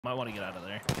Might want to get out of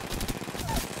there.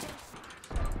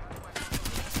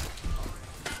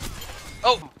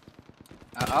 Oh!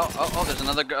 Oh, there's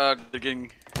another, they're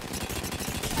getting...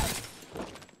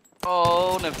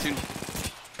 Oh, Neptune.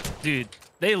 Dude,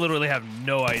 they literally have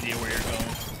no idea where you're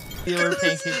going. See where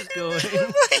Pancake's going.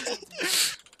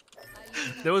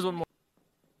 There was one more.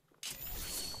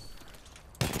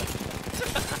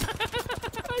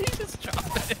 He just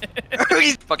dropped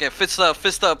it. Fuck it, fist up,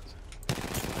 fist up.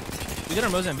 We got our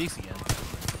Mozambiques again.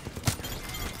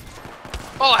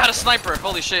 Oh, I had a sniper,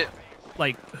 holy shit.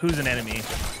 Like, who's an enemy?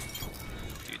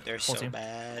 Dude, they're so team.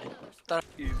 bad.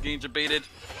 He's getting debated.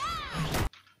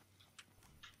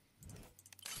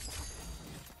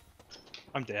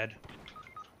 I'm dead.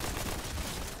 Oh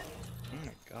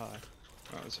my god.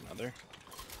 Oh, there's another.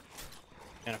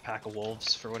 And a pack of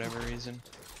wolves for whatever reason.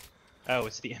 Oh,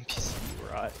 it's the NPC you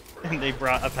brought. And they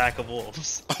brought a pack of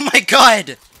wolves. Oh my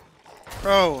god!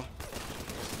 Bro.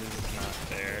 This is not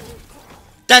fair.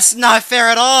 That's not fair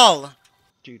at all!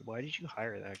 Dude, why did you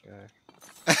hire that guy?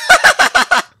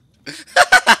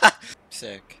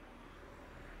 Sick.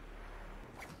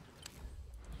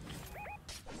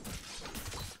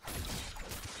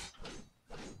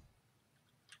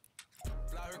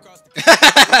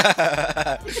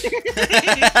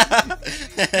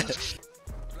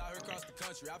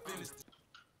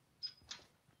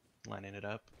 Lining it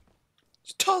up.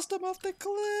 Just tossed him off the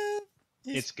cliff!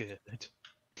 It's good.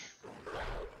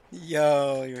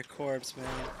 Yo, you're a corpse, man.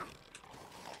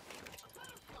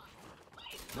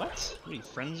 What? Are you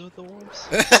friends with the wolves?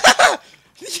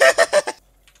 Yeah.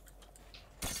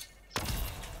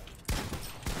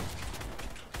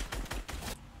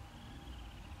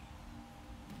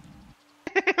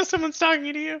 Someone's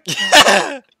talking to you.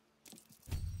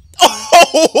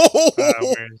 Oh!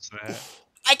 Where's that?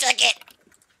 I took it!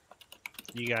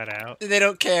 You got out. They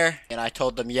don't care. And I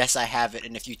told them, yes, I have it,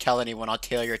 and if you tell anyone, I'll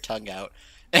tear your tongue out.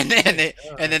 And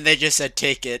then they just said,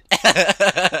 take it.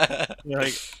 You're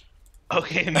like,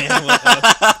 okay, man.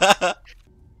 What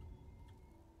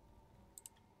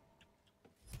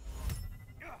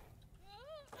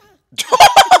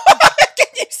Can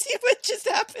you see what just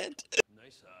happened?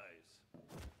 Nice eyes.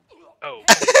 Oh.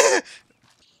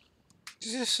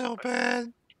 This is so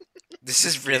bad. This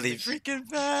is really freaking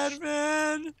bad,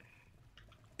 man.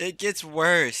 It gets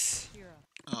worse.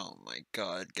 Oh my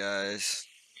god, guys.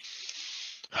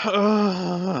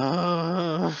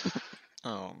 Oh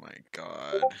my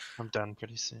god. I'm done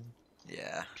pretty soon.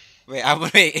 Yeah. Wait,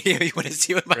 wait. You want to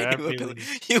see what my Grab new me ability?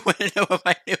 with- You want to know what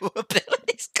my new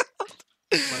ability is called?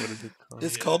 What is it called?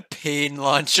 It's called Pain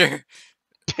Launcher.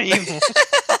 Pain.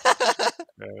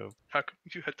 No. How come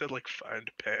you had to like find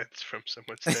pants from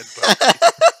someone's dead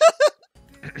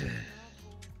body?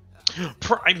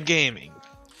 Prime Gaming.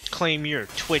 Claim your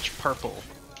Twitch purple.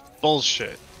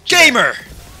 Bullshit. Gamer!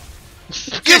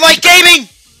 You like gaming?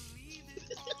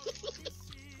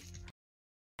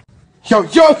 Yo!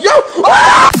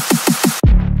 Ah!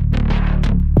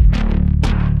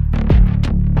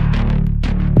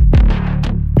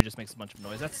 It just makes a bunch of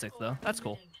noise. That's sick, though. That's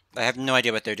cool. I have no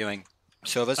idea what they're doing.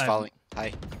 Silva's I'm- following.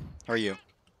 Hi. How are you?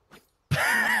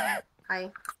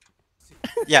 Hi.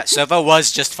 Yeah, Silva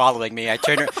was just following me. I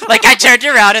turned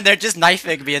around and they're just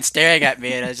knifing me and staring at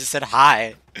me, and I just said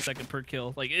hi. Second per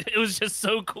kill. Like, it was just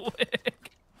so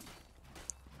quick.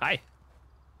 Hi.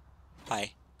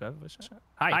 Hi. Do I have a voice chat?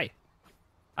 Hi. Hi.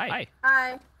 Hi.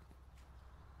 Hi.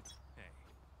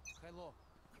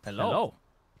 Hello.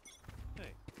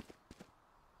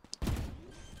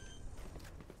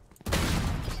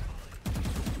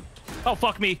 Oh,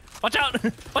 fuck me. Watch out.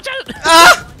 Watch out.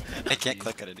 Ah! I can't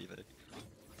click on it either.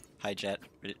 Hi, Jet.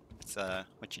 It's,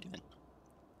 what you doing?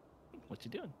 What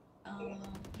you doing?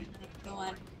 Go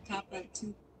on top of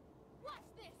two.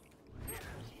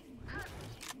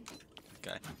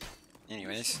 Okay.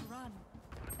 Anyways.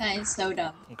 That is so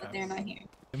dumb, Okay. but they're not here.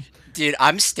 Dude,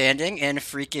 I'm standing in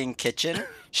freaking kitchen.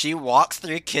 She walks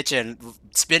through kitchen,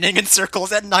 spinning in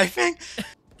circles and knifing.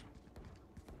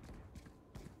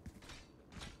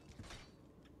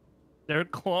 They're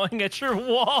clawing at your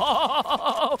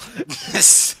wall.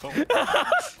 So...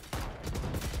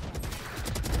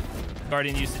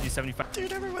 Guardian used to do 75.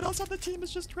 Dude, everyone else on the team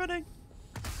is just running.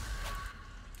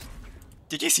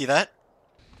 Did you see that?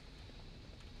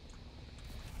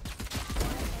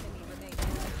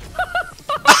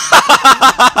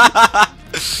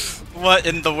 What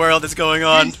in the world is going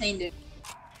on? Insane, dude.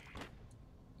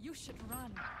 You should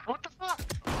run. What the fuck?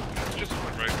 Just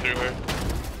went right through her.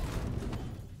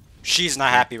 She's not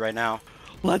happy right now.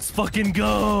 Let's fucking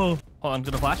go. Hold on, I'm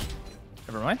gonna flash.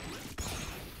 Never mind.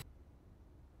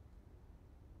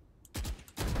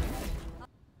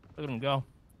 Look at him go.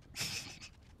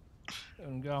 Let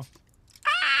him go.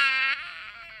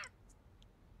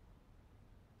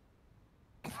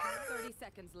 30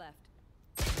 seconds left.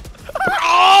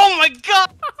 Oh my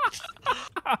god!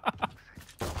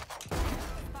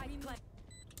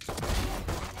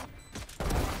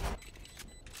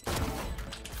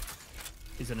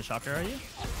 He's in the shop here, are you?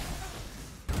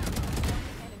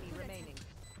 Enemy remaining.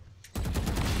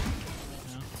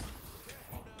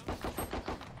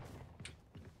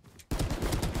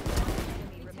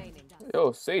 Enemy remaining.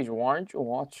 Yo, Sage, why aren't you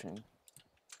watching?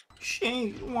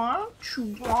 Sage, why aren't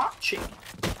you watching?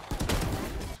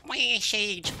 Wait,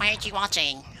 Sage, why aren't you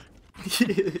watching?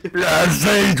 Yeah,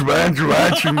 Sage, why aren't you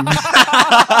watching?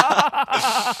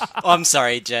 Oh, I'm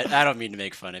sorry, Jet. I don't mean to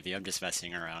make fun of you. I'm just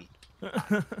messing around.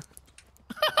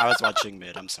 I was watching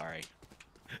mid. I'm sorry.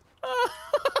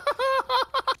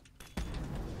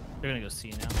 They're gonna go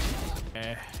C now.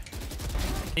 Okay.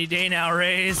 Any day now,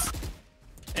 Raze.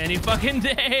 Any fucking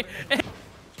day.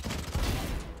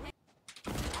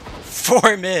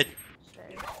 4 mid.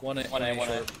 One A.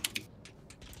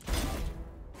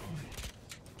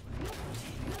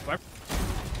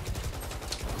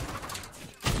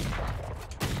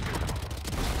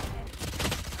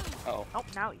 Oh,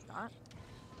 now he's not.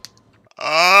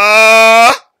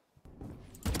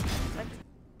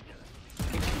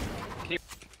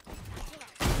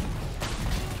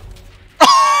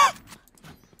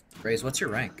 Raze, what's your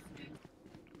rank?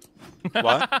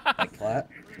 What? Like plat?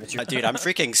 What's your Dude, I'm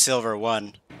freaking silver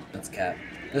 1. That's cap.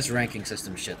 This ranking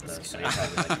system shit though, so you're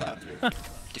probably like plat 3.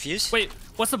 Diffuse? Wait,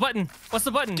 what's the button? What's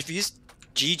the button? Diffuse?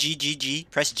 G, G, G, G.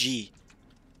 Press G.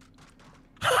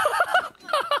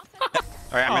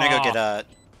 Alright, I'm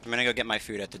gonna go get my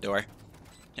food at the door.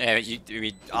 Yeah,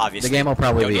 we obviously. The game will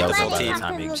probably don't be need over the full by the team.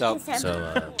 time you So,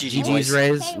 GG boys. boys,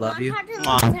 Raze, love you.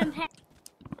 Mwah.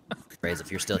 Raze, if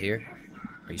you're still here,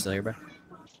 are you still here, bro?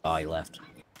 Oh, he left.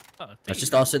 Oh, Let's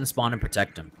just all sit and spawn and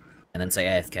protect him, and then say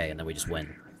AFK, and then we just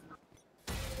win.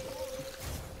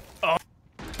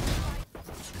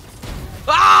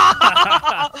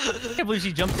 I can't believe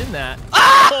she jumped in that.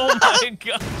 Oh my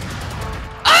god.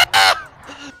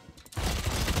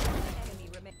 Enemy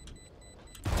remaining.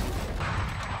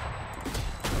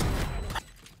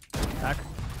 Back.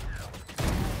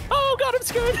 Oh god, I'm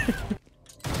scared.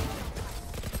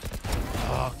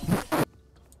 Oh.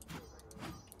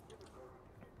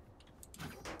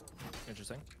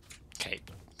 Interesting. Okay.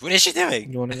 What is she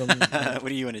doing? You wanna go? What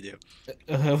do you want to do?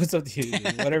 What's up to you?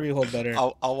 Whatever you hold better.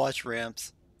 I'll watch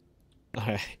ramps.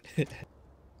 Alright.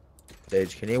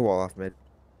 Sage, can you wall off mid?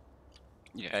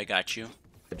 Yeah, I got you.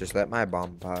 Just let my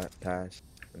bomb pass,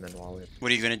 and then wall it.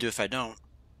 What are you gonna do if I don't?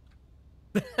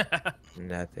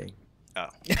 Nothing. Oh.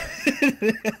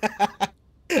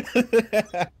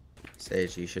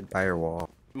 Sage, you should buy your wall.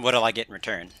 What'll I get in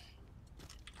return?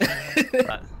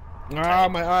 Ah,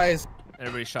 my eyes.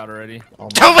 Everybody shot already. Oh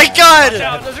my god! Watch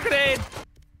out, there's a grenade!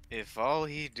 If all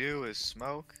he do is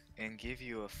smoke and give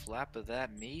you a flap of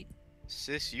that meat,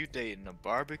 sis, you dating a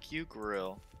barbecue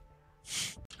grill.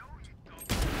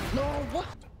 No, what?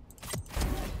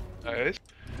 Nice.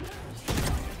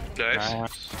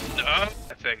 Nice.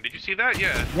 That thing. Did you see that?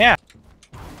 Yeah. Yeah.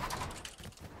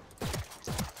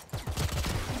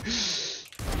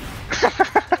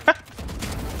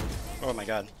 Oh my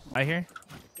god. I hear.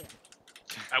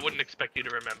 I wouldn't expect you to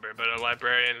remember, but a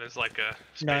librarian is like a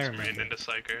No, I space marine remember. into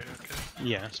psyker. Okay.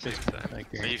 Yeah, space like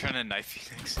Are you trying to knife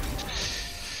Phoenix?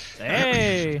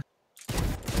 Hey!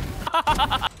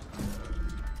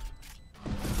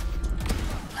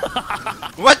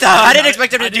 What the? I didn't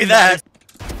expect him to do that!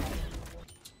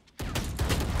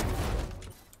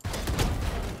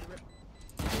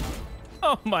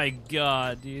 Oh my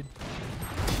god, dude.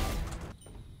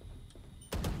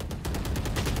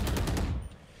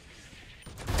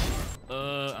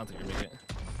 I don't think you're making it.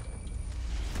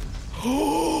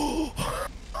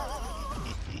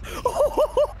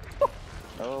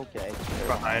 Okay.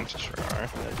 Behind, sure are.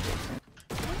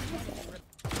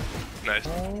 Nice.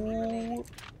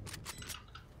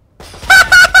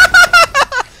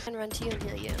 And run to you and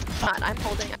heal you. God, I'm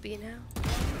holding up B now.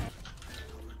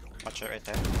 Watch it right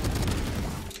there.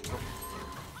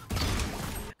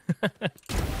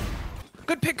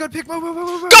 Good pick, good pick. Move, move,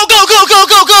 move, move. Go, go, go, go,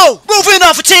 go, go! Move in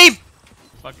off a team!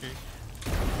 Fucker.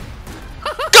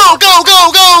 Go, go,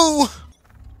 go, go!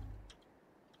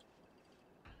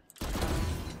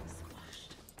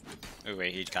 Oh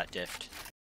wait, he got diffed.